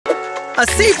A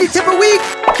safety tip a week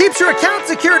keeps your account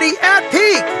security at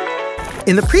peak!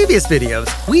 In the previous videos,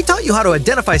 we taught you how to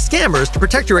identify scammers to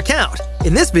protect your account.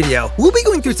 In this video, we'll be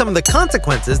going through some of the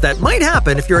consequences that might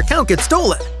happen if your account gets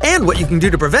stolen, and what you can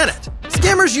do to prevent it.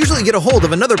 Scammers usually get a hold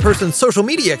of another person's social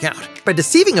media account by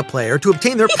deceiving a player to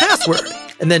obtain their password,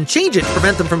 and then change it to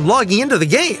prevent them from logging into the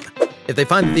game. If they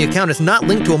find that the account is not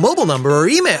linked to a mobile number or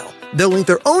email, they'll link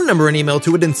their own number and email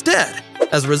to it instead.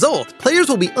 As a result, players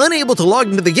will be unable to log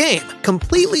into the game,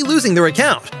 completely losing their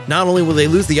account. Not only will they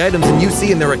lose the items and UC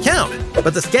in their account,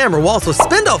 but the scammer will also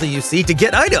spend all the UC to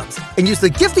get items and use the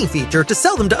gifting feature to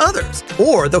sell them to others.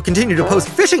 Or they'll continue to post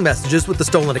phishing messages with the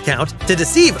stolen account to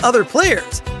deceive other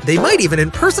players. They might even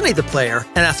impersonate the player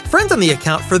and ask friends on the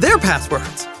account for their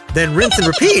passwords. Then rinse and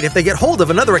repeat if they get hold of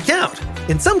another account.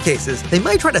 In some cases, they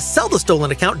might try to sell the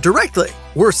stolen account directly.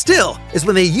 Worse still is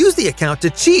when they use the account to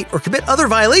cheat or commit other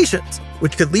violations,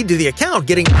 which could lead to the account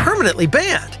getting permanently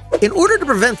banned. In order to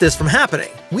prevent this from happening,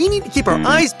 we need to keep our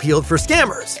eyes peeled for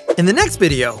scammers. In the next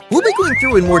video, we'll be going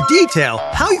through in more detail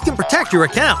how you can protect your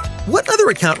account. What other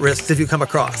account risks have you come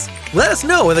across? Let us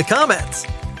know in the comments.